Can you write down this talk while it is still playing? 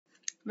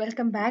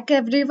Welcome back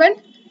everyone.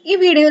 ഈ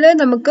വീഡിയോയിൽ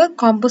നമുക്ക്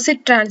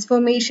കോമ്പോസിറ്റ്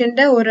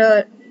ട്രാൻസ്ഫോർമേഷന്റെ ഒരു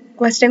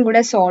ക്വസ്റ്റ്യൻ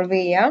കൂടെ സോൾവ്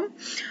ചെയ്യാം.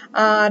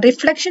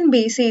 റിഫ്ലക്ഷൻ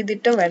ബേസ്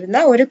ചെയ്തിട്ട് വരുന്ന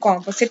ഒരു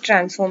കോമ്പോസിറ്റ്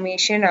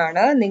ട്രാൻസ്ഫോർമേഷൻ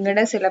ആണ്.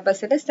 നിങ്ങളുടെ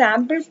സിലബസിൽ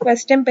സാമ്പിൾ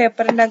ക്വസ്റ്റ്യൻ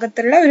പേപ്പറിന്റെ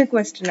അകത്തുള്ള ഒരു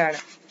ക്വസ്റ്റ്യൻ ആണ്.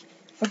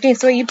 ഓക്കെ,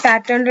 സോ ഈ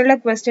പാറ്റേണിലുള്ള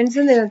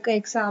ക്വസ്റ്റ്യൻസ് നിങ്ങൾക്ക്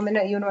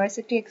എക്സാമിന്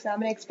യൂണിവേഴ്സിറ്റി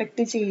എക്സാമിന്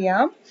എക്സ്പെക്ട്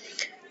ചെയ്യാം.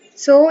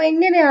 സോ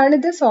എങ്ങനെയാണ്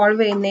ഇത്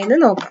സോൾവ് ചെയ്യുന്നതെന്ന്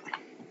നോക്കാം.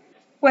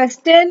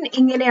 ക്വസ്റ്റ്യൻ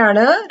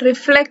ഇങ്ങനെയാണ്: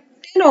 reflect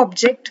an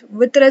object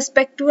with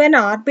respect to an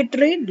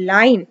arbitrary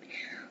line.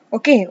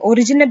 Okay,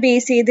 ഒറിജിനെ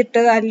base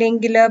ചെയ്തിട്ട്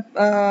അല്ലെങ്കിൽ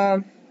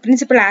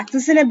പ്രിൻസിപ്പൽ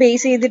ആക്സിസിനെ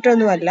ബേസ്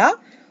ചെയ്തിട്ടൊന്നുമല്ല,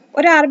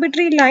 ഒരു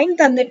ആർബിട്രറി ലൈൻ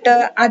തന്നിട്ട്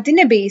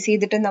അതിനെ ബേസ്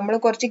ചെയ്തിട്ട് നമ്മൾ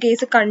കുറച്ച്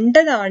കേസ്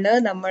കണ്ടതാണ്.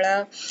 നമ്മൾ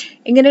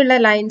ഇങ്ങനെയുള്ള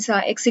lines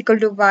X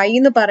equal to Y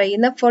എന്ന്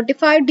പറയുന്ന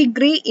 45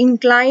 ഡിഗ്രി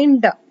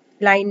ഇൻക്ലൈൻഡ്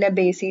ലൈനിനെ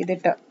ബേസ്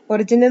ചെയ്തിട്ട്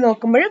ഒറിജിനെ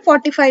നോക്കുമ്പോൾ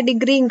 45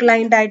 ഡിഗ്രി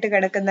ഇൻക്ലൈൻഡ് ആയിട്ട്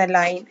കിടക്കുന്ന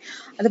ലൈൻ,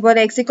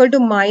 അതുപോലെ X equal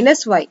to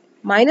minus Y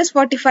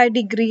 -45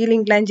 ഡിഗ്രിയിൽ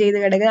ഇൻക്ലൈൻ ചെയ്ത്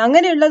കിടക്കുന്നത്,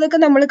 അങ്ങനെയുള്ളതൊക്കെ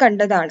നമ്മൾ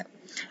കണ്ടതാണ്.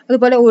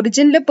 അതുപോലെ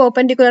ഒറിജിനിൽ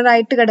പെർപെൻഡിക്കുലർ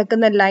ആയിട്ട്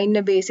കിടക്കുന്ന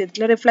ലൈനിനെ ബേസ്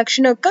ചെയ്തിട്ടുള്ള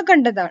റിഫ്ലക്ഷൻ ഒക്കെ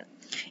കണ്ടതാണ്.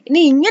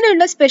 ഇനി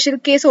ഇങ്ങനെയുള്ള സ്പെഷ്യൽ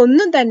കേസ്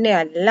ഒന്നും തന്നെ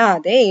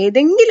അല്ലാതെ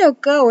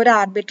ഏതെങ്കിലുമൊക്കെ ഒരു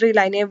ആർബിട്രറി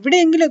ലൈൻ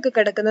എവിടെയെങ്കിലുമൊക്കെ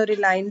കിടക്കുന്ന ഒരു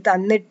ലൈൻ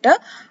തന്നിട്ട്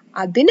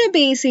അതിനെ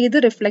ബേസ് ചെയ്ത്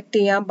റിഫ്ലക്ട്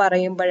ചെയ്യാൻ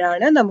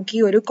പറയുമ്പോഴാണ് നമുക്ക്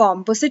ഈ ഒരു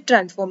കോമ്പോസിറ്റ്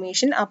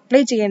ട്രാൻസ്ഫോർമേഷൻ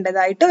അപ്ലൈ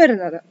ചെയ്യേണ്ടതായിട്ട്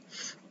വരുന്നത്.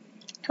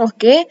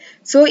 ഓക്കെ,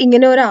 സോ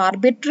ഇങ്ങനെ ഒരു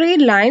ആർബിട്രറി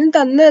ലൈൻ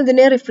തന്ന്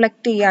അതിനെ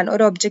റിഫ്ലക്ട് ചെയ്യാൻ,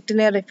 ഒരു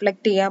ഒബ്ജക്റ്റിനെ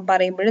റിഫ്ലക്ട് ചെയ്യാൻ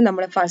പറയുമ്പോൾ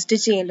നമ്മൾ ഫസ്റ്റ്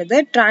ചെയ്യേണ്ടത്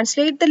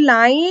translate the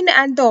line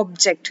and the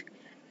object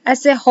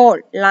as A whole.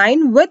 Line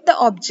with the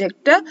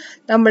object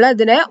നമ്മൾ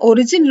അതിനെ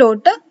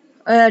ഒറിജിനിലോട്ട്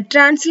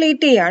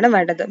ട്രാൻസ്ലേറ്റ് ചെയ്യാണ്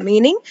വേണ്ടത്.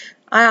 മീനിങ്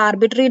ആ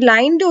ആർബിട്രറി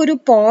ലൈനിന്റെ ഒരു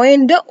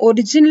പോയിന്റ്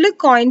ഒറിജിനിൽ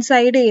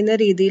കോയിൻസൈഡ് ചെയ്യുന്ന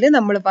രീതിയിൽ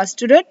നമ്മൾ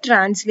ഫസ്റ്റ് ഒരു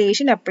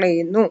ട്രാൻസ്ലേഷൻ അപ്ലൈ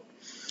ചെയ്യുന്നു.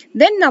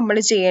 ദെൻ നമ്മൾ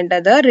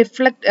ചെയ്യേണ്ടത്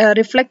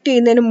റിഫ്ലക്ട്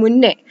ചെയ്യുന്നതിന്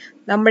മുന്നേ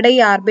നമ്മുടെ ഈ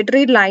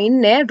ആർബിട്രറി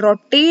ലൈനിനെ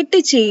റൊട്ടേറ്റ്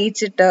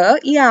ചെയ്യിച്ചിട്ട്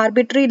ഈ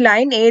ആർബിട്രറി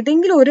ലൈൻ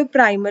ഏതെങ്കിലും ഒരു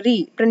പ്രൈമറി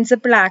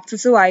പ്രിൻസിപ്പൽ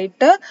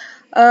ആക്സിസുമായിട്ട്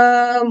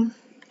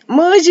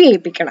മേർജ്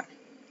ചെയ്യിപ്പിക്കണം.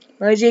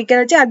 മേർജ്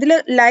ചെയ്യിക്കാന്ന് വെച്ചാൽ അതിൽ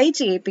ലൈ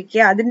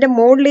ചെയ്യിപ്പിക്കുക. അതിന്റെ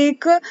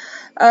മുകളിലേക്ക്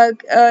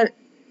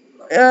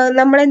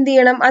നമ്മൾ എന്ത്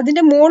ചെയ്യണം,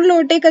 അതിന്റെ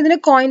മുകളിലോട്ടേക്ക് അതിനെ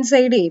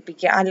കോയിൻസൈഡ്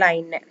ചെയ്യിപ്പിക്കുക ആ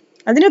ലൈനിനെ.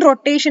 അതിന്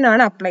റൊട്ടേഷൻ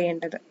ആണ് അപ്ലൈ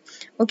ചെയ്യേണ്ടത്.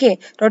 ഓക്കെ,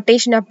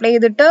 റൊട്ടേഷൻ അപ്ലൈ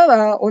ചെയ്തിട്ട്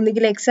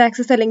ഒന്നുകിൽ എക്സ്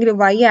ആക്സിസ് അല്ലെങ്കിൽ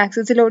വൈ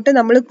ആക്സിസിലോട്ട്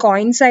നമ്മൾ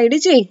കോയിൻസൈഡ്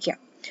ചെയ്യിക്കുക.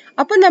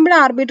 അപ്പൊ നമ്മുടെ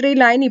ആർബിട്രറി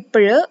ലൈൻ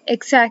ഇപ്പോഴ്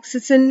എക്സ്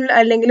ആക്സിസിൻ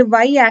അല്ലെങ്കിൽ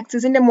വൈ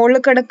ആക്സിസിന്റെ മുകളിൽ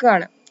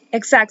കിടക്കുകയാണ്.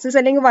 എക്സ് ആക്സിസ്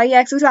അല്ലെങ്കിൽ വൈ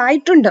ആക്സിസ്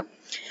ആയിട്ടുണ്ട്.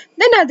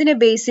 ദെൻ അതിനെ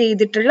ബേസ്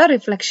ചെയ്തിട്ടുള്ള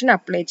റിഫ്ലക്ഷൻ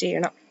അപ്ലൈ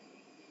ചെയ്യണം.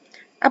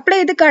 അപ്ലൈ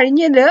ചെയ്ത്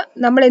കഴിഞ്ഞത്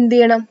നമ്മൾ എന്ത്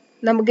ചെയ്യണം,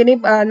 നമുക്കിനി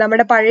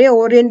നമ്മുടെ പഴയ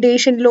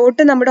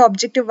ഓറിയന്റേഷനിലോട്ട് നമ്മുടെ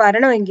ഒബ്ജക്റ്റ്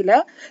വരണമെങ്കിൽ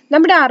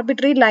നമ്മുടെ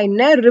ആർബിട്രറി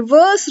ലൈനിനെ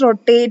റിവേഴ്സ്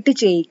റൊട്ടേറ്റ്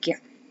ചെയ്യിക്കുക.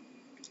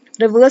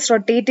 റിവേഴ്സ്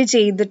റൊട്ടേറ്റ്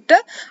ചെയ്തിട്ട്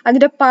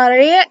അതിന്റെ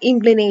പഴയ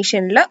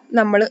ഇൻക്ലിനേഷനിൽ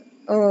നമ്മൾ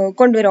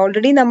കൊണ്ടുവരും.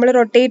 ഓൾറെഡി നമ്മൾ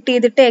റൊട്ടേറ്റ്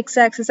ചെയ്തിട്ട് എക്സ്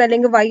ആക്സിസ്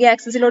അല്ലെങ്കിൽ വൈ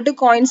ആക്സിസിലോട്ട്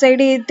കോയിൻസൈഡ്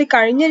ചെയ്തിട്ട്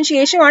കഴിഞ്ഞതിന്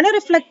ശേഷമാണ്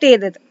റിഫ്ലക്ട്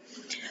ചെയ്തത്.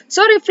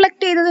 സോ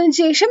റിഫ്ലക്ട് ചെയ്തതിന്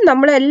ശേഷം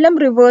നമ്മൾ എല്ലാം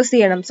റിവേഴ്സ്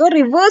ചെയ്യണം. സോ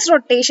റിവേഴ്സ്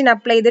റൊട്ടേഷൻ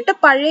അപ്ലൈ ചെയ്തിട്ട്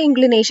പഴയ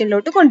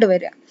ഇൻക്ലിനേഷനിലോട്ട്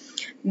കൊണ്ടുവരിക.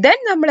 ദെൻ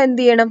നമ്മൾ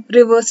എന്ത് ചെയ്യണം,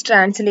 റിവേഴ്സ്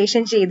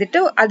ട്രാൻസ്ലേഷൻ ചെയ്തിട്ട്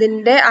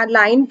അതിന്റെ ആ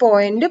ലൈൻ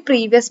പോയിന്റ്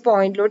പ്രീവിയസ്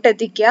പോയിന്റിലോട്ട്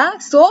എത്തിക്കുക.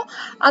 സോ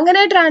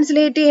അങ്ങനെ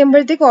ട്രാൻസ്ലേറ്റ്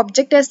ചെയ്യുമ്പോഴത്തേക്ക്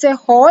ഒബ്ജക്റ്റ് ആസ് എ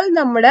ഹോൾ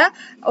നമ്മുടെ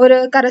ഒരു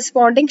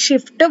കറസ്പോണ്ടിങ്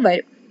ഷിഫ്റ്റ്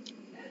വരും.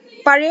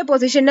 പഴയ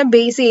പൊസിഷനെ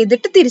ബേസ്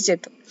ചെയ്തിട്ട്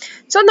തിരിച്ചെത്തും.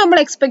 സോ നമ്മൾ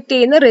എക്സ്പെക്ട്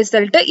ചെയ്യുന്ന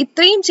റിസൾട്ട്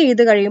ഇത്രയും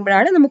ചെയ്ത്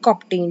കഴിയുമ്പോഴാണ് നമുക്ക്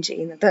ഒബ്റ്റെയിൻ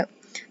ചെയ്യുന്നത്.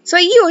 സോ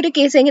ഈ ഒരു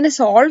കേസ് എങ്ങനെ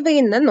സോൾവ്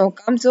ചെയ്യുന്നത്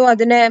നോക്കാം. സോ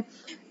അതിനെ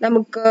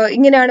നമുക്ക്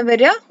ഇങ്ങനെയാണ്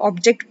വരിക: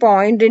 ഒബ്ജക്ട്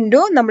പോയിന്റ്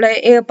ഇൻറ്റു നമ്മൾ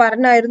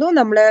പറഞ്ഞായിരുന്നു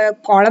നമ്മൾ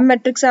കോളം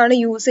മെട്രിക്സ് ആണ്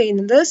യൂസ്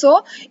ചെയ്യുന്നത്. സോ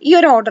ഈ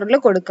ഒരു ഓർഡറിൽ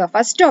കൊടുക്കുക.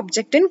 First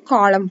object in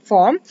column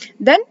form,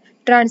 then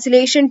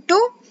translation to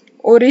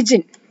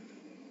origin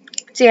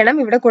ചെയ്യണം.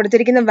 ഇവിടെ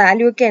കൊടുത്തിരിക്കുന്ന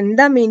വാല്യൂ ഒക്കെ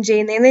എന്താ മീൻ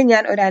ചെയ്യുന്നതെന്ന്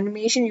ഞാൻ ഒരു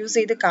അനിമേഷൻ യൂസ്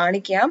ചെയ്ത്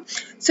കാണിക്കാം.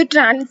 So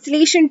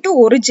translation to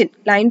origin,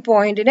 line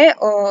പോയിന്റിനെ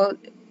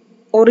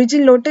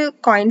ഒറിജിനിലോട്ട്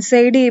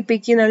coincide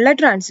ചെയ്യിപ്പിക്കുന്നുള്ള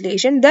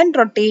translation. Then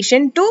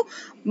rotation to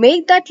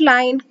make that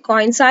line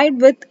coincide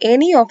with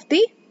any of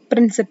the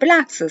principal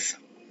axis.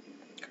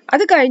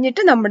 അത്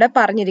കഴിഞ്ഞിട്ട് നമ്മുടെ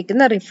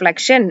പറഞ്ഞിരിക്കുന്ന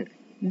റിഫ്ലക്ഷൻ.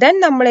 ദെൻ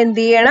നമ്മൾ എന്ത്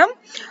ചെയ്യണം,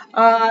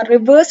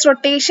 reverse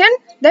rotation,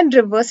 then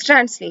reverse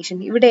translation.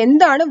 ഇവിടെ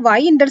എന്താണ്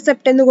വൈ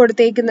ഇന്റർസെപ്റ്റ് എന്ന്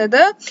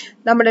കൊടുത്തേക്കുന്നത്,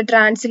 നമ്മുടെ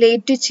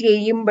ട്രാൻസ്ലേറ്റ്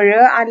ചെയ്യുമ്പോൾ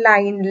ആ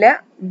ലൈനിൽ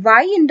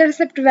വൈ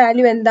ഇന്റർസെപ്റ്റ്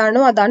വാല്യൂ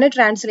എന്താണോ അതാണ്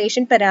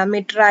ട്രാൻസ്ലേഷൻ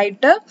പാരാമീറ്റർ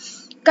ആയിട്ട്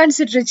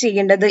കൺസിഡർ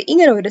ചെയ്യേണ്ടത്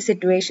ഇങ്ങനെ ഒരു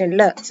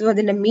സിറ്റുവേഷനിൽ. സോ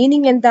അതിന്റെ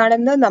മീനിങ്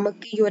എന്താണെന്ന്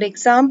നമുക്ക് ഈ ഒരു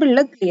എക്സാമ്പിളിൽ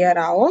ക്ലിയർ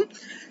ആവും.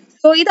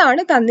 സോ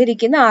ഇതാണ്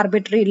തന്നിരിക്കുന്ന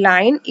arbitrary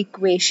line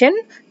equation.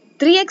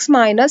 3x -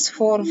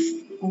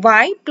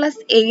 4y +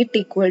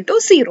 8 =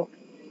 0.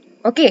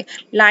 Okay,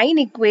 line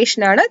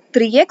equation ആണ്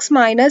 3x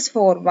 -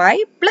 4y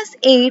 +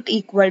 8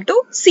 =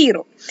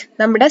 0.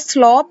 നമ്മുടെ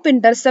സ്ലോപ്പ്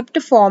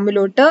ഇന്റർസെപ്റ്റ്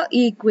ഫോമിലോട്ട്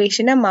ഈ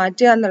ഇക്വേഷനെ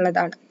മാറ്റുക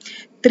എന്നുള്ളതാണ്.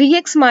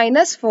 3x -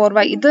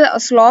 4y ഇത്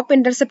സ്ലോപ്പ്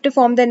ഇന്റർസെപ്റ്റ്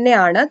ഫോം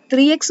തന്നെയാണ്.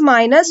 3x -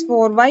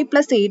 4y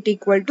 + 8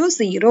 =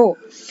 0.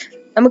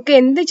 നമുക്ക്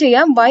എന്ത്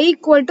ചെയ്യാം, y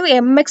 =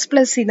 mx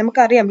 + c.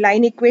 നമുക്കറിയാം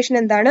ലൈൻ ഇക്വേഷൻ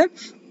എന്താണ്,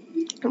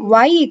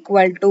 y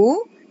 =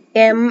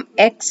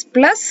 mx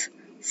 +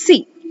 c.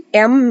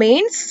 M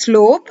means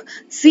slope,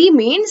 C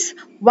means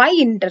y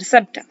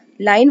intercept.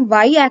 Line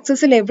y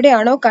ആക്സിസിൽ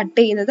എവിടെയാണോ കട്ട്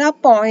ചെയ്യുന്നത് ആ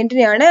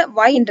പോയിന്റിനെയാണ്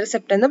y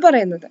ഇന്റർസെപ്റ്റ് എന്ന്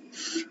പറയുന്നത്.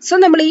 സോ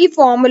നമ്മൾ ഈ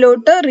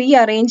ഫോമിലോട്ട്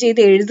റീഅറേഞ്ച്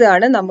ചെയ്ത്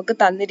എഴുതുകയാണ്. നമുക്ക്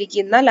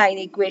തന്നിരിക്കുന്ന line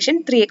equation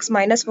 3x -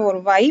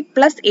 4y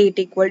 +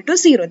 8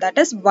 = 0.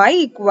 That is y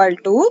 =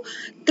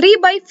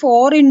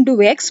 3/4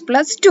 × x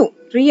 + 2.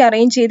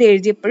 Rearrange ചെയ്ത്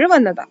എഴുതിയപ്പോൾ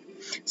വന്നതാ.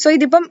 സോ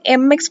ഇതിപ്പം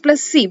mx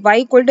 + c, y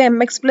 =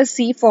 mx +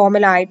 c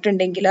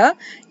ഫോമിലായിട്ടുണ്ടെങ്കിൽ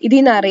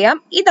ഇതിന്ന് അറിയാം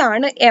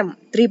ഇതാണ് m.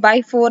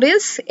 3/4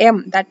 is m,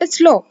 that is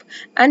slope,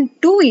 and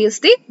 2 is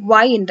the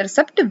y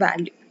intercept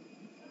value.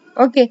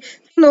 Okay,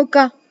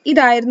 നോക്കാം.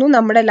 ഇതായിരുന്നു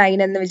നമ്മുടെ ലൈൻ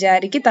എന്ന്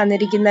വിചാരിക്കുക.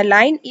 തന്നിരിക്കുന്ന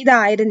ലൈൻ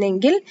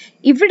ഇതായിരുന്നെങ്കിൽ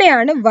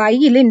ഇവിടെയാണ്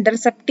y-ൽ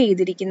ഇന്റർസെപ്റ്റ്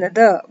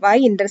ചെയ്തിരിക്കുന്നത്, y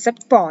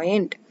intercept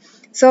point.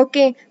 So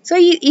okay, so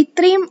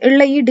ഇത്രയും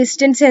ഉള്ള ഈ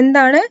ഡിസ്റ്റൻസ്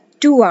എന്താണ്?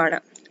 2 ആണ്.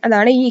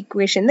 അതാണ് ഈ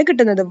ഇക്വേഷൻ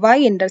കിട്ടുന്നത്. y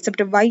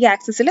ഇന്റർസെപ്റ്റ്, y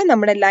ആക്സിസിൽ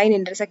നമ്മുടെ ലൈൻ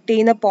ഇന്റർസെക്ട്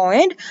ചെയ്യുന്ന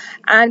point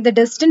and the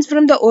distance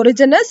from the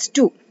origin is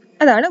 2.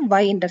 അതാണ്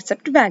y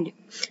intercept value.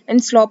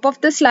 And slope of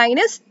this line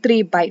is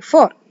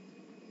 3/4.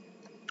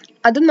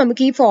 അതും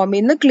നമുക്ക് ഈ ഫോമിൽ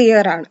നിന്ന്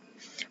ക്ലിയർ ആണ്.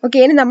 ഓക്കെ,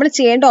 ഇനി നമ്മൾ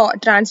ചെയ്യേണ്ട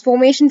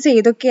ട്രാൻസ്ഫോർമേഷൻസ്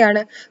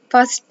ഏതൊക്കെയാണ്?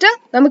 ഫസ്റ്റ്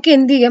നമുക്ക്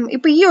എന്ത് ചെയ്യാം?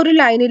 ഇപ്പൊ ഈ ഒരു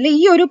ലൈനിൽ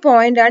ഈ ഒരു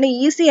പോയിന്റ് ആണ്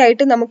ഈസി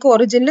ആയിട്ട് നമുക്ക്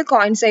ഒറിജിനിൽ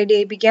കോയിൻസൈഡ്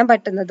ചെയ്യിപ്പിക്കാൻ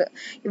പറ്റുന്നത്.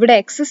 ഇവിടെ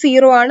x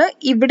 0 ആണ്,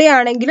 ഇവിടെ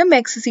ആണെങ്കിലും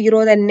x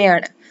 0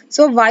 തന്നെയാണ്.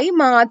 സോ y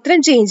മാത്രം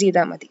ചേഞ്ച്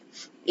ചെയ്താൽ മതി.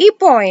 ഈ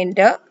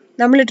പോയിന്റ്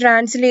നമ്മൾ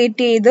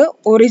ട്രാൻസ്ലേറ്റ് ചെയ്ത്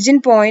ഒറിജിൻ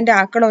പോയിന്റ്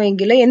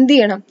ആക്കണമെങ്കിൽ എന്ത്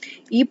ചെയ്യണം?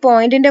 ഈ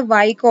പോയിന്റിന്റെ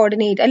y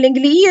കോർഡിനേറ്റ്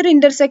അല്ലെങ്കിൽ ഈ ഒരു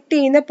ഇന്റർസെക്ട്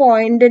ചെയ്യുന്ന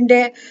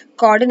പോയിന്റിന്റെ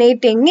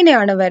കോർഡിനേറ്റ്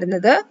എങ്ങനെയാണ്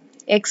വരുന്നത്?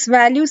 x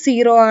വാല്യൂ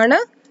 0 ആണ്,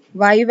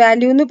 y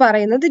വാല്യൂ എന്ന്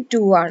പറയുന്നത്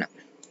 2 ആണ്.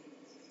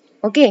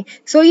 ഓക്കെ,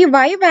 സോ ഈ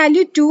y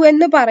വാല്യൂ 2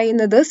 എന്ന്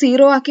പറയുന്നത്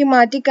 0 ആക്കി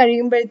മാറ്റി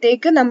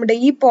കഴിയുമ്പോഴത്തേക്ക് നമ്മുടെ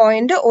ഈ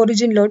പോയിന്റ്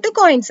ഒറിജിനിലോട്ട്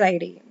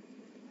കോയിൻസൈഡ് ചെയ്യും.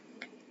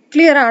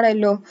 ക്ലിയർ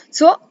ആണല്ലോ?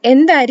 സോ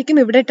എന്തായിരിക്കും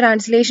ഇവിടെ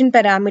ട്രാൻസ്ലേഷൻ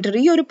പാരാമീറ്റർ?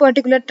 ഈ ഒരു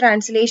പെർട്ടിക്കുലർ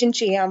ട്രാൻസ്ലേഷൻ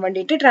ചെയ്യാൻ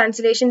വേണ്ടിയിട്ട്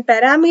ട്രാൻസ്ലേഷൻ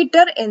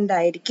പാരാമീറ്റർ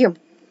എന്തായിരിക്കും?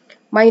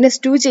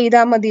 -2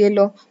 ചെയ്താൽ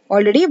മതിയല്ലോ.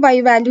 ഓൾറെഡി y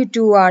വാല്യൂ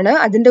 2 ആണ്,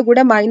 അതിന്റെ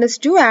കൂടെ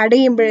 -2 ആഡ്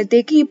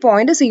ചെയ്യുമ്പോഴത്തേക്ക് ഈ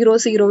പോയിന്റ് 0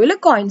 0-ൽ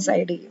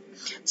കോയിൻസൈഡ് ചെയ്യും.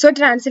 സോ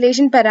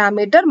ട്രാൻസ്ലേഷൻ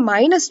പാരാമീറ്റർ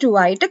 -2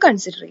 ആയിട്ട്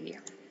കൺസിഡർ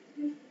ചെയ്യാം.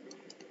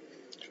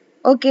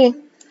 ഓക്കെ,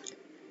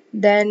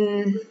 ദെൻ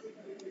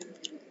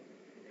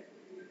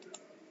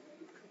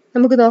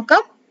നമുക്ക്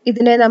നോക്കാം.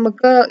 ഇതിനെ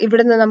നമുക്ക്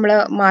ഇവിടുന്ന് നമ്മൾ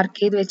മാർക്ക്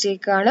ചെയ്ത്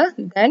വെച്ചേക്കാണ്.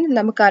 ദെൻ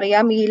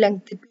നമുക്കറിയാം ഈ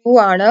ലെങ്ത് 2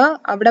 ആണ്.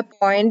 അവിടെ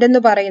പോയിന്റ് എന്ന്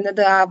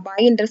പറയുന്നത് ആ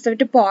y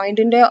ഇന്റർസെപ്റ്റ്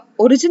പോയിന്റിന്റെ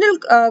ഒറിജിനൽ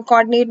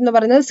കോർഡിനേറ്റ് എന്ന്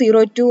പറയുന്നത്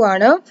 0 2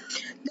 ആണ്.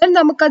 ദെൻ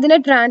നമുക്കതിനെ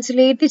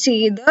ട്രാൻസ്ലേറ്റ്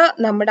ചെയ്ത്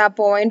നമ്മുടെ ആ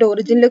പോയിന്റ്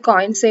ഒറിജിനിൽ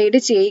കോയിൻസൈഡ്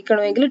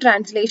ചെയ്യിക്കണമെങ്കിൽ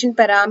ട്രാൻസ്ലേഷൻ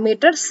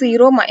പാരാമീറ്റർ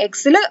 0,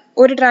 x-ൽ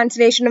ഒരു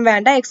ട്രാൻസ്ലേഷനും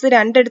വേണ്ട, x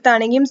 2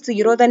 എടുത്താണെങ്കിലും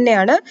 0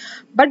 തന്നെയാണ്.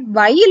 ബട്ട്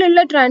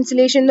y-ലുള്ള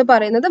ട്രാൻസ്ലേഷൻ എന്ന്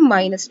പറയുന്നത്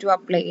 -2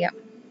 അപ്ലൈ ചെയ്യാം.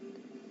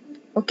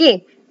 ഓക്കെ,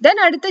 ദെൻ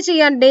അടുത്ത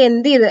ചെയ്യാണ്ട്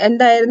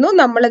എന്തായിരുന്നു?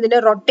 നമ്മൾ അതിനെ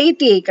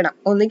റൊട്ടേറ്റ് ചെയ്യിക്കണം.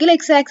 ഒന്നുകിൽ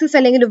x ആക്സിസ്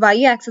അല്ലെങ്കിൽ y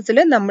ആക്സിസിൽ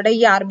നമ്മുടെ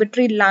ഈ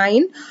ആർബിട്രറി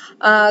ലൈൻ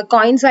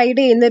കോയിൻസൈഡ്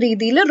ചെയ്യുന്ന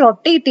രീതിയിൽ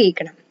റൊട്ടേറ്റ്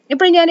ചെയ്യിക്കണം.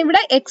 ഇപ്പോൾ ഞാൻ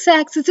ഇവിടെ x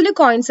ആക്സിസിൽ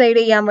കോയിൻസൈഡ്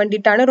ചെയ്യാൻ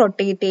വേണ്ടിയിട്ടാണ്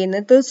റൊട്ടേറ്റ്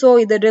ചെയ്യുന്നത്. സോ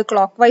ഇതൊരു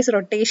ക്ലോക്ക് വൈസ്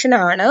റൊട്ടേഷൻ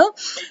ആണ്.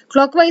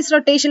 ക്ലോക്ക് വൈസ്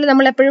റൊട്ടേഷനിൽ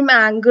നമ്മൾ എപ്പോഴും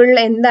ആംഗിൾ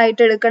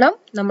എന്തായിട്ട് എടുക്കണം?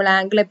 നമ്മൾ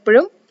ആംഗിൾ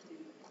എപ്പോഴും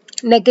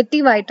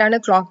നെഗറ്റീവ് ആയിട്ടാണ്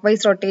ക്ലോക്ക്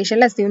വൈസ്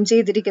റൊട്ടേഷനിൽ അസ്യൂം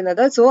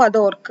ചെയ്തിരിക്കുന്നത്. സോ അത്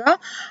ഓർക്കുക.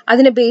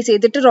 അതിനെ ബേസ്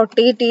ചെയ്തിട്ട്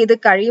റൊട്ടേറ്റ് ചെയ്ത്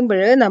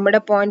കഴിയുമ്പോൾ നമ്മുടെ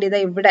പോയിന്റ് ഇതാ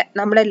ഇവിടെ,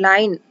 നമ്മുടെ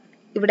ലൈൻ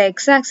ഇവിടെ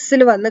x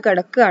ആക്സിസിൽ വന്ന്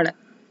കിടക്കുകയാണ്,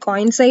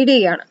 കോയിൻസൈഡ്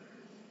ചെയ്യാണ്.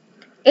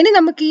 ഇനി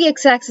നമുക്ക് ഈ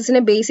x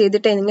ആക്സിസിനെ ബേസ്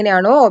ചെയ്തിട്ട്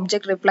എങ്ങനെയാണോ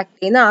ഒബ്ജക്ട് റിഫ്ലക്ട്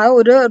ചെയ്യുന്ന ആ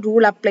ഒരു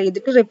റൂൾ അപ്ലൈ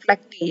ചെയ്തിട്ട്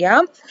റിഫ്ലക്ട്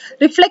ചെയ്യാം.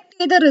 റിഫ്ലക്ട്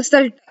ചെയ്ത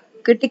റിസൾട്ട്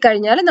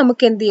കിട്ടിക്കഴിഞ്ഞാൽ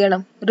നമുക്ക് എന്ത്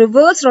ചെയ്യണം?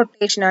 റിവേഴ്സ്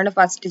റൊട്ടേഷൻ ആണ്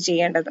ഫസ്റ്റ്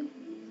ചെയ്യേണ്ടത്.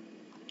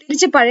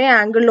 തിരിച്ച് പഴയ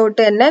ആംഗിളിലോട്ട്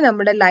തന്നെ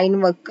നമ്മുടെ ലൈൻ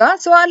വെക്കുക.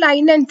 സോ ആ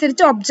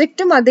ലൈനനുസരിച്ച്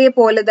ഒബ്ജക്റ്റും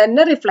അതേപോലെ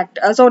തന്നെ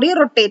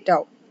റൊട്ടേറ്റ്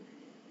ആവും.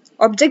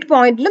 ഒബ്ജക്ട്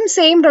പോയിന്റിലും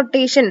സെയിം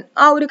റൊട്ടേഷൻ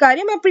ആ ഒരു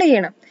കാര്യം അപ്ലൈ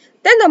ചെയ്യണം.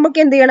 ദെൻ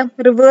നമുക്ക് എന്ത് ചെയ്യണം?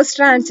 റിവേഴ്സ്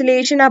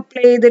ട്രാൻസ്ലേഷൻ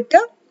അപ്ലൈ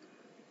ചെയ്തിട്ട്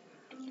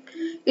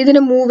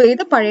ഇതിനെ മൂവ്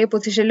ചെയ്ത് പഴയ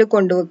പൊസിഷനിൽ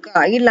കൊണ്ടുവെക്കുക.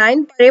 ഈ ലൈൻ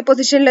പഴയ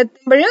പൊസിഷനിൽ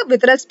എത്തുമ്പോൾ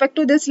with respect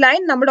to this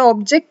line നമ്മുടെ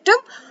ഒബ്ജക്റ്റും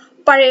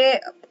പഴയ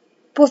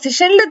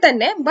പൊസിഷനിൽ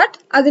തന്നെ, ബട്ട്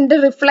അതിന്റെ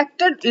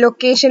റിഫ്ലക്റ്റഡ്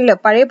ലൊക്കേഷനിൽ,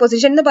 പഴയ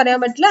പൊസിഷൻ എന്ന് പറയാൻ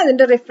പറ്റില്ല,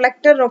 അതിന്റെ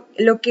റിഫ്ലക്റ്റഡ്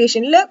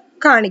ലൊക്കേഷനിൽ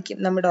കാണിക്കും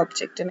നമ്മുടെ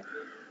ഒബ്ജക്റ്റിന്.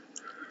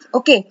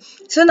 ഓക്കെ,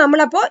 സോ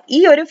നമ്മളപ്പോ ഈ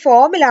ഒരു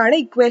ഫോമിലാണ്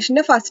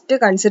ഇക്വേഷന് ഫസ്റ്റ്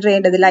കൺസിഡർ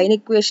ചെയ്യേണ്ടത്. ലൈൻ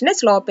ഇക്വേഷനെ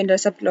സ്ലോപ്പ്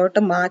ഇന്റർസെപ്റ്റിലോട്ട്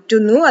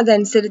മാറ്റുന്നു,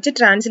 അതനുസരിച്ച്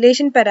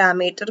ട്രാൻസ്ലേഷൻ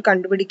പാരാമീറ്റർ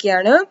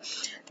കണ്ടുപിടിക്കുകയാണ്.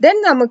 ദെൻ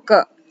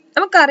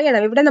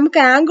നമുക്കറിയണം ഇവിടെ നമുക്ക്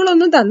ആംഗിൾ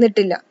ഒന്നും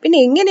തന്നിട്ടില്ല. പിന്നെ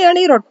എങ്ങനെയാണ്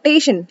ഈ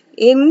റൊട്ടേഷൻ,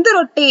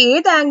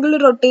 ഏത് ആംഗിളിൽ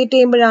റൊട്ടേറ്റ്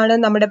ചെയ്യുമ്പോഴാണ്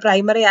നമ്മുടെ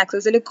പ്രൈമറി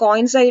ആക്സിസിൽ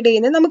കോയിൻസൈഡ്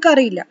ചെയ്യുന്നത്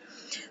നമുക്കറിയില്ല.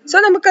 സോ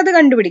നമുക്കത്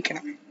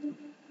കണ്ടുപിടിക്കണം.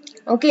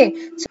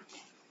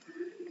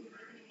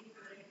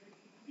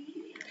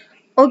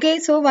 Okay,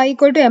 so y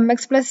 = mx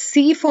 +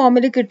 c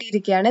ഫോമിൽ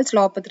കിട്ടിയിരിക്കുകയാണ്.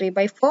 സ്ലോപ്പ്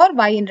 3/4,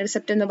 y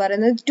ഇന്റർസെപ്റ്റ് എന്ന്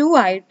പറയുന്നത് 2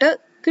 ആയിട്ട്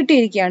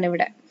കിട്ടിയിരിക്കുകയാണ്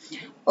ഇവിടെ.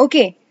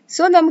 ഓക്കെ,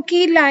 സോ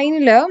നമുക്ക് ഈ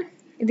ലൈനിൽ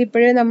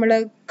ഇതിപ്പോഴും നമ്മൾ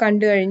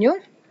കണ്ടു കഴിഞ്ഞു.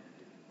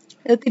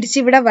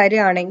 തിരിച്ചിവിടെ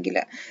വരികയാണെങ്കിൽ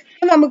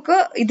നമുക്ക്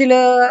ഇതിൽ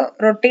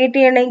റൊട്ടേറ്റ്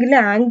ചെയ്യണമെങ്കിൽ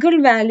ആംഗിൾ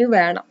വാല്യൂ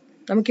വേണം.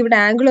 നമുക്കിവിടെ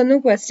ആംഗിൾ ഒന്നും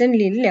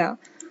ക്വസ്റ്റ്യനിലില്ല.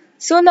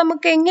 സോ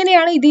നമുക്ക്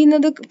എങ്ങനെയാണ് ഇതിൽ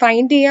നിന്ന്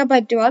ഫൈൻഡ് ചെയ്യാൻ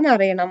പറ്റുക എന്ന്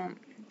അറിയണം.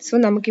 സോ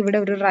നമുക്കിവിടെ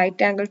ഒരു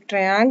റൈറ്റ് ആംഗിൾ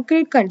ട്രയാങ്കിൾ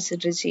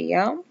കൺസിഡർ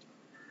ചെയ്യാം.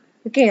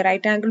 Okay,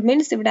 right angle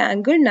means ഇവിടെ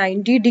angle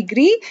 90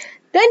 degree.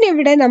 Then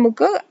ഇവിടെ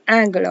നമുക്ക്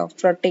angle of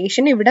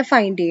rotation ഇവിടെ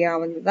find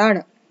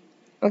ചെയ്യാവുന്നതാണ്.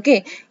 Okay,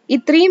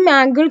 ഇത്രയും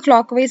angle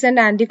clockwise and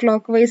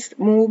anti-clockwise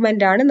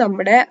movement ആണ്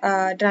നമ്മുടെ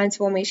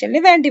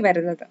ട്രാൻസ്ഫോർമേഷനിൽ വേണ്ടി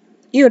വരുന്നത്,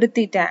 ഈ ഒരു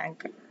തീറ്റ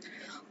ആംഗിൾ.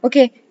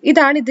 Okay,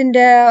 ഇതാണ്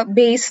ഇതിന്റെ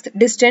ബേസ്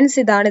ഡിസ്റ്റൻസ്,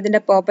 ഇതാണ് ഇതിന്റെ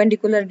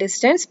പെർപെൻഡിക്കുലർ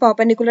ഡിസ്റ്റൻസ്.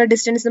 പെർപെൻഡിക്കുലർ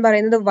ഡിസ്റ്റൻസ് എന്ന്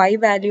പറയുന്നത് y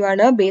വാല്യൂ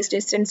ആണ്, ബേസ്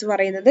ഡിസ്റ്റൻസ്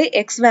പറയുന്നത്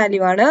x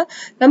വാല്യൂ ആണ്.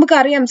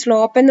 നമുക്കറിയാം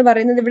സ്ലോപ്പ് എന്ന്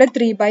പറയുന്നത് ഇവിടെ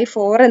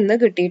 3/4 എന്ന്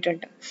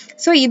കിട്ടിയിട്ടുണ്ട്.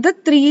 സോ ഇത്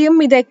 3ഉം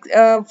ഇത്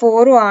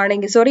 4ഉം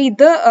ആണെങ്കിൽ, സോറി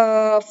ഇത്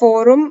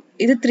 4ഉം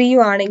ഇത്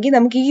 3ഉം ആണെങ്കിൽ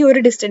നമുക്ക് ഈ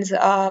ഒരു ഡിസ്റ്റൻസ്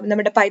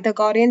നമ്മുടെ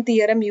പൈതഗോറിയൻ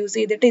തിയറം യൂസ്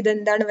ചെയ്തിട്ട് ഇത്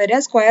എന്താണ്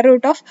വരിക, സ്ക്വയർ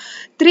റൂട്ട് ഓഫ്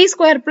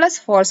 3² +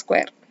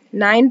 4²,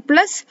 9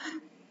 +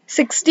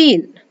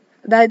 16,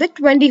 അതായത്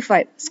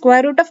 25,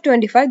 square root of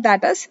 25.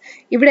 That is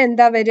ഇവിടെ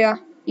എന്താ വരിക,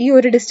 ഈ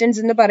ഒരു ഡിസ്റ്റൻസ്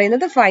എന്ന്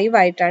പറയുന്നത് 5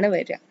 ആയിട്ടാണ്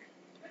വരിക.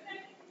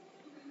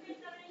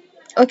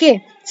 ഓക്കെ,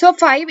 സോ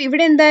 5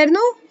 ഇവിടെ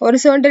എന്തായിരുന്നു,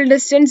 ഹൊറിസോണ്ടൽ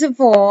ഡിസ്റ്റൻസ്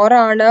 4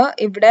 ആണ്,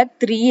 ഇവിടെ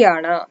 3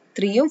 ആണ്.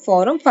 3ഉം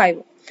 4ഉം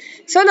 5ഉം.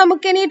 സോ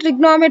നമുക്ക് ഇനി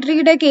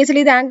ട്രിഗ്നോമെട്രിയുടെ കേസിൽ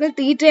ഇത് ആംഗിൾ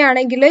തീറ്റ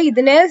ആണെങ്കിൽ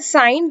ഇതിനെ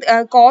സൈൻ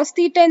കോസ്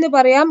തീറ്റ എന്ന്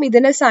പറയാം,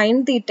 ഇതിനെ സൈൻ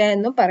തീറ്റ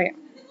എന്ന് പറയാം.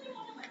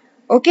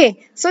 ഓക്കെ,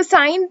 സോ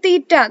സൈൻ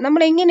തീറ്റ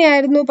നമ്മൾ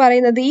എങ്ങനെയായിരുന്നു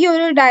പറയുന്നത്, ഈ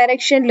ഒരു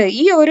ഡയറക്ഷനിൽ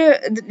ഈ ഒരു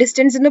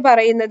ഡിസ്റ്റൻസ് എന്ന്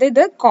പറയുന്നത്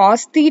ഇത്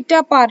കോസ് തീറ്റ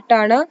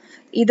പാർട്ടാണ്,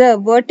 ഇത്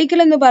വെർട്ടിക്കൽ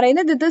എന്ന്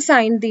പറയുന്നത് ഇത്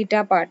സൈൻ തീറ്റ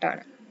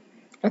പാർട്ടാണ്.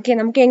 ഓക്കെ,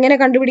 നമുക്ക് എങ്ങനെ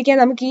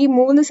കണ്ടുപിടിക്കാം, നമുക്ക് ഈ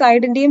 3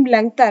 സൈഡിന്റെയും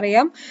ലെങ്ത്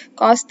അറിയാം.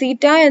 കോസ്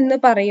തീറ്റ എന്ന്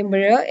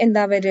പറയുമ്പോൾ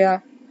എന്താ വരിക,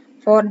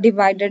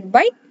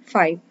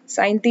 4/5.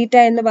 സൈൻ തീറ്റ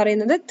എന്ന്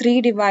പറയുന്നത്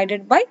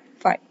 3/5.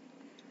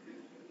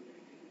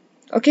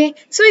 ഓക്കെ,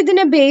 സോ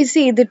ഇതിനെ ബേസ്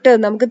ചെയ്തിട്ട്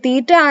നമുക്ക്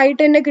തീറ്റ ആയിട്ട്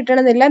തന്നെ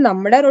കിട്ടണമെന്നില്ല.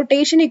 നമ്മുടെ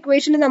റൊട്ടേഷൻ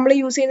ഇക്വേഷനിൽ നമ്മൾ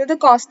യൂസ് ചെയ്യുന്നത്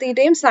കോസ്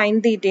തീറ്റയും സൈൻ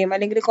തീറ്റയും,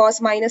 അല്ലെങ്കിൽ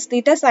cos minus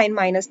theta sine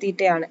minus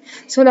തീറ്റയാണ്.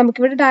 സോ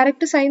നമുക്കിവിടെ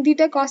direct sine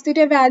theta cos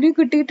theta value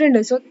കിട്ടിയിട്ടുണ്ട്.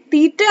 സോ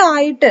തീറ്റ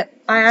ആയിട്ട്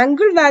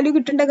ആംഗിൾ വാല്യൂ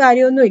കിട്ടേണ്ട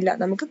കാര്യമൊന്നുമില്ല,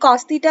 നമുക്ക്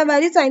cos theta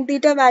value sine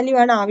theta value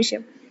ആണ്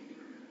ആവശ്യം.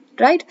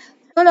 റൈറ്റ്,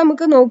 സോ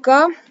നമുക്ക്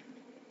നോക്കാം.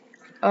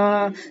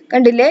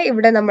 കണ്ടില്ലേ,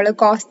 ഇവിടെ നമ്മൾ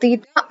കോസ്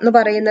തീറ്റ എന്ന്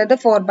പറയുന്നത്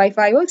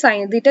 4/5ഉം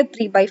സൈൻ തീറ്റ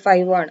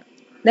 3/5ഉം ആണ്.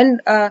 Then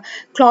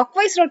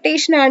clockwise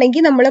rotation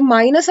ആണെങ്കിൽ നമ്മൾ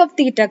മൈനസ് ഓഫ്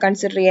തീറ്റ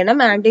കൺസിഡർ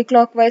ചെയ്യണം. ആന്റി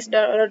ക്ലോക്ക്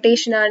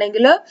റൊട്ടേഷൻ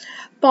ആണെങ്കിൽ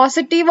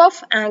പോസിറ്റീവ്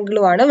ഓഫ്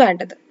ആംഗിളും ആണ്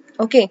വേണ്ടത്.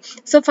 ഓക്കെ,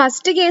 സോ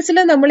ഫസ്റ്റ് കേസിൽ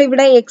നമ്മൾ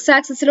ഇവിടെ എക്സ്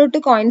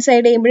ആക്സിസിലോട്ട്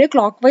കോയിൻസൈഡ് ചെയ്യുമ്പോൾ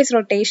ക്ലോക്ക് വൈസ്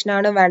റൊട്ടേഷൻ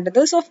ആണ്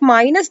വേണ്ടത്. സോ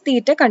മൈനസ്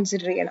തീറ്റ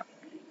കൺസിഡർ ചെയ്യണം.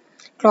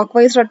 ക്ലോക്ക്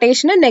വൈസ്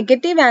റൊട്ടേഷന്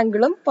നെഗറ്റീവ്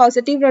ആംഗിളും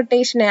positive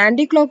റൊട്ടേഷന്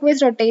anti clock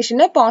vice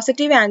റൊട്ടേഷന്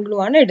positive ആംഗിളും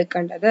ആണ്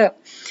എടുക്കേണ്ടത്.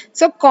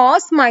 സോ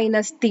കോസ്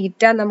മൈനസ്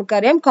തീറ്റ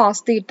നമുക്കറിയാം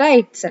cos theta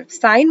itself,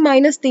 sign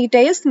minus theta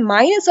is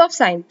minus of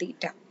sine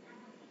theta,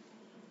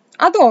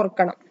 അത്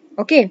ഓർക്കണം.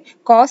 Okay,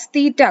 cos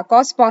theta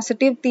cos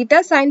positive theta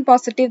sine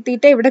positive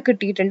തീറ്റ ഇവിടെ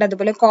കിട്ടിയിട്ടുണ്ട്.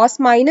 അതുപോലെ കോസ്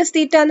മൈനസ്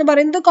തീറ്റ എന്ന്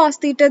പറയുന്നത്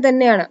കോസ് തീറ്റ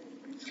തന്നെയാണ്.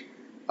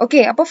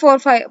 ഓക്കെ, അപ്പൊ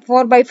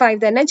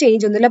 4/5 തന്നെ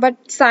ചേഞ്ച് ഒന്നുമില്ല. But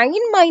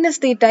sign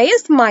minus theta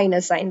is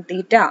minus sine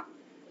theta.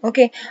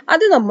 Okay,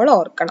 അത് നമ്മൾ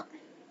ഓർക്കണം.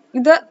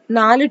 ഇത്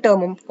 4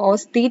 ടേമും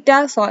cos theta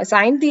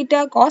sine theta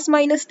cos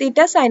minus theta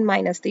sine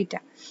minus theta,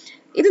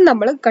 ഇത്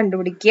നമ്മൾ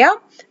കണ്ടുപിടിക്കുക.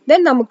 ദെൻ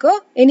നമുക്ക്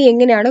ഇനി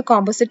എങ്ങനെയാണ്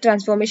കോമ്പോസിറ്റ്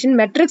ട്രാൻസ്ഫോർമേഷൻ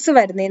മെട്രിക്സ്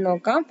വരുന്നതെന്ന്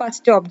നോക്കാം.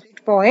 ഫസ്റ്റ്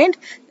ഒബ്ജക്റ്റ് പോയിന്റ്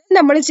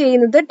നമ്മൾ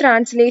ചെയ്യുന്നത്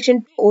ട്രാൻസ്ലേഷൻ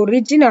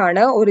ഒറിജിൻ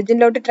ആണ്.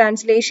 ഒറിജിനിലോട്ട്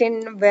ട്രാൻസ്ലേഷൻ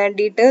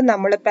വേണ്ടിയിട്ട്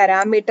നമ്മൾ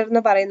പാരാമീറ്റർ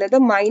എന്ന് പറയുന്നത്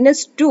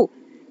 -2.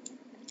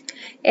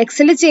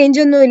 എക്സിൽ ചേഞ്ച്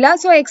ഒന്നുമില്ല.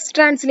 സോ എക്സ്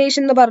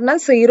ട്രാൻസ്ലേഷൻ എന്ന് പറഞ്ഞാൽ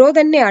 0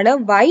 തന്നെയാണ്.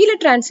 വൈയിൽ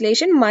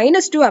ട്രാൻസ്ലേഷൻ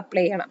 -2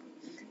 അപ്ലൈ ചെയ്യണം.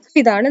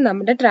 ഇതാണ്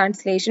നമ്മുടെ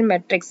ട്രാൻസ്ലേഷൻ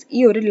മെട്രിക്സ്. ഈ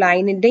ഒരു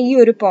ലൈനിന്റെ ഈ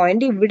ഒരു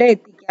പോയിന്റ് ഇവിടെ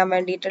എത്തിക്കാൻ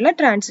വേണ്ടിയിട്ടുള്ള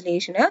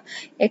ട്രാൻസ്ലേഷന്.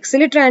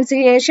 എക്സിൽ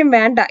ട്രാൻസ്ലേഷൻ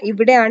വേണ്ട,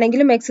 ഇവിടെ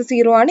ആണെങ്കിലും എക്സ്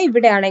 0 ആണ്,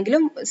 ഇവിടെ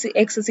ആണെങ്കിലും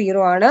എക്സ്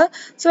 0 ആണ്.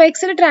 സോ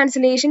എക്സിൽ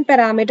ട്രാൻസ്ലേഷൻ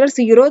പാരാമീറ്റർ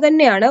 0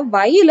 തന്നെയാണ്.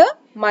 വൈയിൽ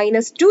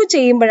 -2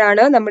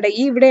 ചെയ്യുമ്പോഴാണ് നമ്മുടെ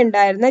ഈ ഇവിടെ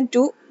ഉണ്ടായിരുന്ന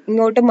 2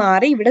 ഇങ്ങോട്ട്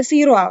മാറി ഇവിടെ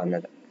 0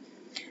 ആവുന്നത്.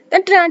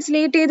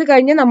 ട്രാൻസ്ലേറ്റ് ചെയ്ത്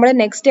കഴിഞ്ഞാൽ നമ്മൾ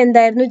നെക്സ്റ്റ്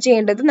എന്തായിരുന്നു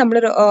ചെയ്യേണ്ടത്, നമ്മൾ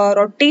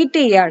റൊട്ടേറ്റ്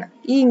ചെയ്യാണ്.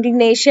 ഈ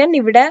ഇൻക്ലിനേഷൻ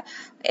ഇവിടെ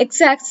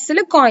എക്സ് ആക്സിസിൽ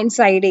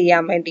കോയിൻസൈഡ്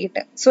ചെയ്യാൻ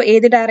വേണ്ടിയിട്ട്. സോ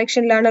ഏത്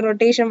ഡയറക്ഷനിലാണ്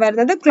റൊട്ടേഷൻ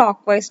വരുന്നത്,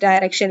 clock vice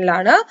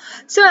ഡയറക്ഷനിലാണ്.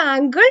 So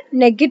angle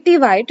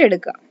negative ആയിട്ട്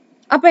എടുക്കുക.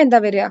 അപ്പൊ എന്താ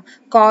വരിക,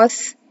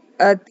 കോസ്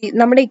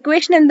നമ്മുടെ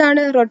ഇക്വേഷൻ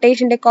എന്താണ്,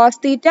 റൊട്ടേഷന്റെ cos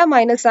theta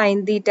minus sine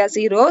theta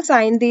 0,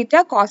 sine theta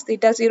cos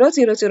theta 0,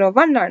 0, 0,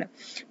 1 ആണ്.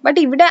 ബട്ട്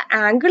ഇവിടെ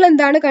ആംഗിൾ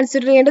എന്താണ്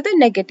കൺസിഡർ ചെയ്യേണ്ടത്,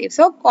 negative.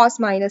 So cos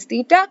minus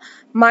theta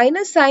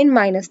minus sign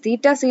minus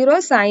theta 0,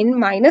 sign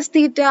minus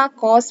theta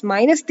cos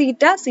minus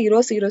theta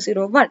 0, 0,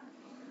 0, 1.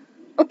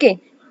 Okay,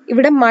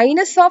 ഇവിടെ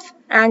മൈനസ് ഓഫ്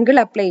ആംഗിൾ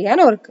അപ്ലൈ ചെയ്യാൻ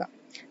ഓർക്കുക.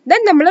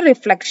 Then നമ്മൾ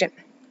reflection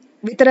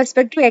with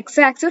respect to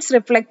X axis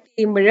reflect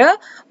ചെയ്യുമ്പോൾ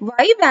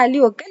Y value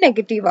ഒക്കെ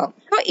negative ആവും.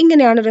 So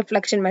ഇങ്ങനെയാണ്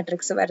reflection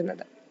matrix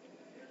വരുന്നത്.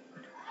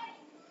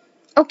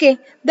 Okay,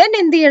 then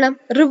എന്ത് ചെയ്യണം,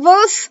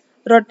 റിവേഴ്സ്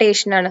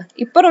റൊട്ടേഷൻ ആണ്.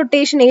 ഇപ്പൊ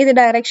റൊട്ടേഷൻ ഏത്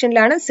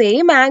ഡയറക്ഷനിലാണ്,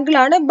 സെയിം ആംഗിൾ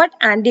ആണ്, but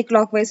anti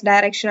clock vice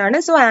direction ആണ്.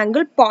 സോ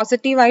ആംഗിൾ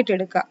പോസിറ്റീവ് ആയിട്ട്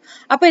എടുക്കുക.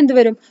 അപ്പൊ എന്ത്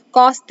വരും,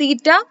 cos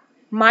theta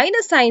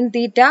minus sine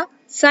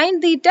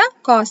theta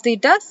cos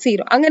theta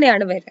 0,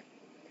 അങ്ങനെയാണ് വരിക.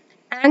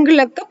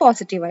 ആംഗിളൊക്കെ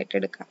പോസിറ്റീവ് ആയിട്ട്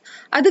എടുക്കുക.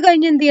 അത്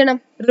കഴിഞ്ഞ് എന്ത് ചെയ്യണം?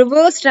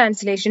 റിവേഴ്സ്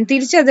ട്രാൻസ്ലേഷൻ,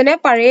 തിരിച്ചതിനെ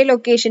പഴയ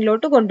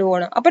ലൊക്കേഷനിലോട്ട്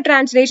കൊണ്ടുപോകണം. അപ്പൊ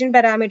ട്രാൻസ്ലേഷൻ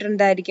പാരാമീറ്റർ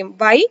എന്തായിരിക്കും?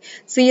 y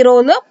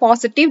 0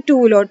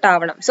 +2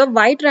 ആവണം. സോ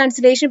y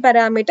ട്രാൻസ്ലേഷൻ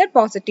പാരാമീറ്റർ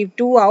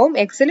 +2 ആവും.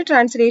 എക്സിൽ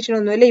ട്രാൻസ്ലേഷൻ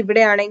ഒന്നുമില്ല,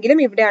 ഇവിടെ ആണെങ്കിലും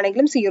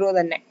 0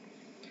 തന്നെ.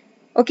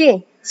 ഓക്കെ,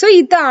 സോ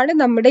ഇതാണ്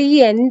നമ്മുടെ ഈ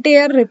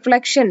entire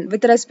reflection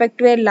with respect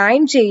to A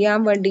line ചെയ്യാൻ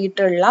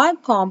വേണ്ടിയിട്ടുള്ള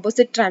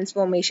കോമ്പോസിറ്റ്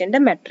ട്രാൻസ്ഫോർമേഷന്റെ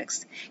മെട്രിക്സ്.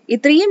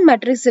 ഇത്രയും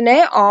മെട്രിക്സിനെ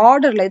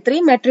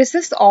ഇത്രയും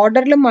മെട്രിക്സസ്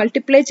ഓർഡറിൽ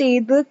മൾട്ടിപ്ലൈ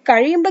ചെയ്ത്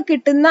കഴിയുമ്പോൾ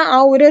കിട്ടുന്ന ആ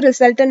ഒരു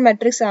റിസൾട്ടന്റ്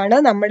മെട്രിക്സ് ആണ്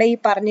നമ്മുടെ ഈ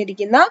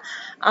പറഞ്ഞിരിക്കുന്ന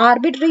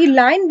ആർബിട്രറി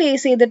ലൈൻ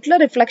ബേസ് ചെയ്തിട്ടുള്ള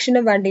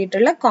റിഫ്ലക്ഷന്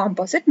വേണ്ടിയിട്ടുള്ള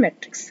കോമ്പോസിറ്റ്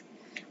മെട്രിക്സ്.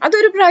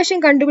 അതൊരു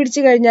പ്രാവശ്യം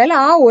കണ്ടുപിടിച്ചു കഴിഞ്ഞാൽ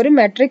ആ ഒരു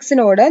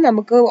മെട്രിക്സിനോട്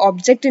നമുക്ക്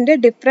ഒബ്ജക്റ്റിന്റെ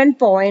different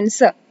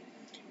points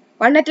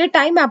one at A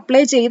time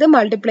apply ചെയ്ത്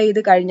മൾട്ടിപ്ലൈ ചെയ്ത്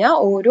കഴിഞ്ഞാൽ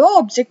ഓരോ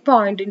ഒബ്ജക്ട്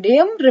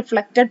പോയിന്റിന്റെയും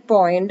റിഫ്ലക്റ്റഡ്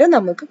പോയിന്റ്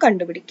നമുക്ക്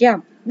കണ്ടുപിടിക്കാം.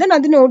 ദെൻ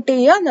അത് നോട്ട്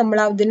ചെയ്യുക, നമ്മൾ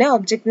അതിനെ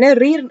ഒബ്ജക്റ്റിനെ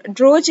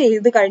ഡ്രോ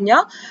ചെയ്ത്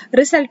കഴിഞ്ഞാൽ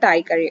റിസൾട്ട്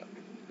ആയി കഴിയും.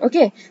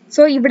 ഓക്കെ,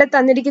 സോ ഇവിടെ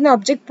തന്നിരിക്കുന്ന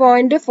ഒബ്ജക്ട്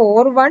പോയിന്റ്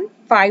 4, 1,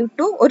 5,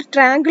 2 ഒരു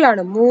ട്രയാങ്കിൾ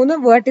ആണ്.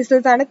 3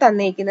 വേർട്ടിസസ് ആണ്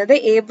തന്നിരിക്കുന്നത്.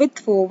 A with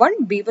 4, 1,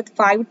 B with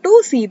 5, 2,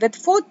 C with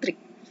 4, 3.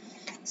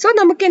 So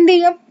നമുക്ക് എന്ത്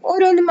ചെയ്യാം?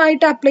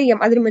 ഓരോന്നുമായിട്ട് അപ്ലൈ ചെയ്യാം.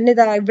 അതിന് മുന്നേ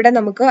ഇവിടെ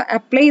നമുക്ക്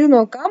അപ്ലൈ ചെയ്ത്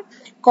നോക്കാം.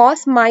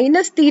 കോസ്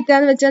മൈനസ് തീറ്റ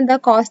എന്ന് വെച്ചാൽ എന്താ?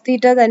 കോസ്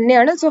തീറ്റ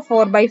തന്നെയാണ്. സോ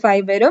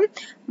 4/5 വരും.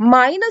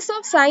 Minus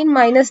of sine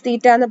minus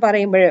theta എന്ന്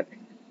പറയുമ്പോൾ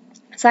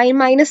sign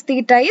minus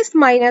theta is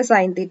minus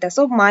sine theta.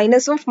 So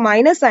minus of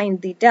minus sine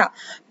theta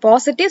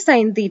positive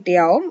sine theta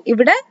ആവും.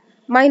 ഇവിടെ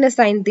മൈനസ്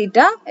സൈൻ തീറ്റ,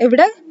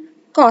 ഇവിടെ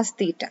കോസ്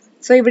തീറ്റ.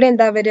 സോ ഇവിടെ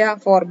എന്താ വരിക?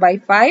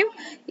 4/5,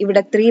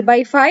 ഇവിടെ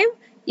 3/5,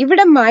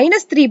 ഇവിടെ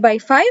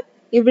 -3/5,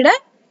 ഇവിടെ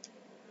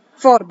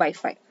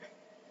 4/5.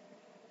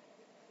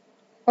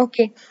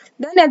 ഓക്കെ,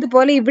 ദെൻ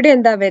അതുപോലെ ഇവിടെ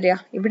എന്താ വരിക?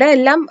 ഇവിടെ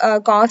എല്ലാം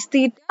cos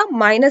theta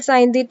minus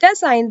sine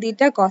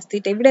theta cos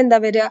theta. ഇവിടെ എന്താ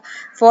വരിക?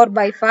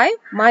 4/5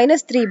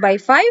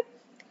 -3/5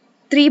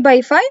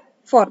 3/5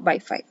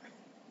 4/5.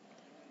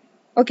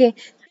 ഓക്കെ,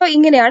 സോ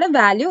ഇങ്ങനെയാണ്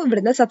വാല്യൂ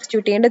ഇവിടുന്ന്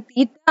സബ്സ്റ്റിറ്റ്യൂട്ട് ചെയ്യേണ്ടത്.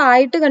 തീറ്റ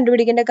ആയിട്ട്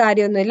കണ്ടുപിടിക്കേണ്ട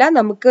കാര്യമൊന്നുമില്ല.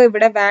 നമുക്ക്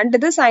ഇവിടെ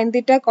വേണ്ടത് sine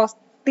theta cos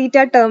theta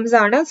terms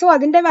ആണ്. സോ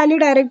അതിന്റെ വാല്യൂ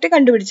ഡയറക്റ്റ്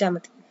കണ്ടുപിടിച്ചാൽ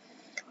മതി.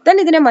 ദെൻ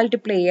ഇതിനെ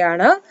മൾട്ടിപ്ലൈ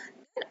ചെയ്യാണ്.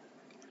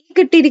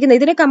 കിട്ടിയിരിക്കുന്നത്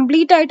ഇതിനെ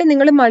കംപ്ലീറ്റ് ആയിട്ട്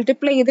നിങ്ങൾ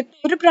മൾട്ടിപ്ലൈ ചെയ്തിട്ട്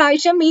ഒരു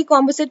പ്രാവശ്യം ഈ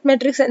കോമ്പോസിറ്റ്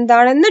മെട്രിക്സ്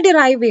എന്താണെന്ന്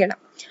ഡിറൈവ് ചെയ്യണം.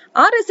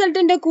 ആ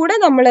റിസൾട്ടിന്റെ കൂടെ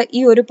നമ്മൾ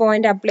ഈ ഒരു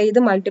പോയിന്റ് അപ്ലൈ ചെയ്ത്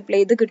മൾട്ടിപ്ലൈ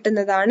ചെയ്ത്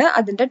കിട്ടുന്നതാണ്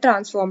അതിന്റെ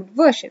ട്രാൻസ്ഫോംഡ്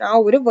വേർഷൻ, ആ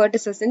ഒരു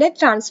വേർട്ടിസസിന്റെ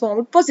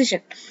ട്രാൻസ്ഫോംഡ്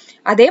പൊസിഷൻ.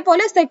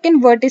 അതേപോലെ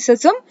സെക്കൻഡ്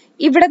വേർട്ടിസസും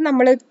ഇവിടെ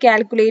നമ്മൾ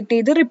കാൽക്കുലേറ്റ്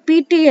ചെയ്ത്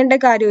റിപ്പീറ്റ് ചെയ്യേണ്ട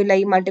കാര്യമില്ല.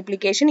 ഈ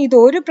മൾട്ടിപ്ലിക്കേഷൻ ഇത്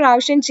ഒരു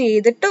പ്രാവശ്യം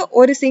ചെയ്തിട്ട്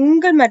ഒരു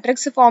സിംഗിൾ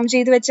മെട്രിക്സ് ഫോം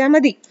ചെയ്ത് വെച്ചാൽ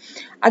മതി.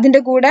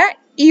 അതിന്റെ കൂടെ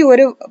ഈ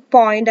ഒരു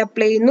പോയിന്റ്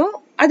അപ്ലൈ ചെയ്യുന്നു,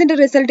 അതിന്റെ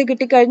റിസൾട്ട്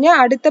കിട്ടിക്കഴിഞ്ഞാൽ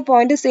അടുത്ത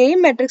പോയിന്റ് സെയിം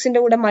മെട്രിക്സിന്റെ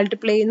കൂടെ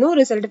മൾട്ടിപ്ലൈ ചെയ്യുന്നു,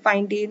 റിസൾട്ട്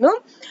ഫൈൻഡ് ചെയ്യുന്നു.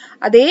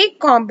 അതേ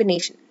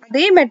കോമ്പിനേഷൻ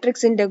അതേ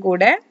മെട്രിക്സിന്റെ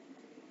കൂടെ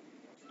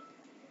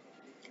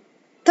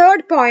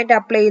തേർഡ് പോയിന്റ്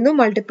അപ്ലൈ ചെയ്യുന്നു,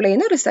 മൾട്ടിപ്ലൈ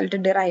ചെയ്യുന്നു, റിസൾട്ട്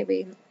ഡിറൈവ്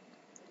ചെയ്യുന്നു.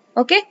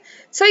 ഓക്കെ,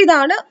 സോ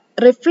ഇതാണ്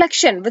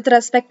reflection with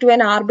respect to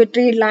an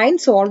arbitrary line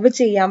solve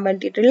ചെയ്യാൻ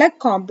വേണ്ടിയിട്ടുള്ള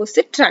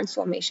composite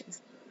transformations.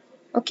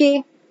 Okay,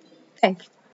 thank you.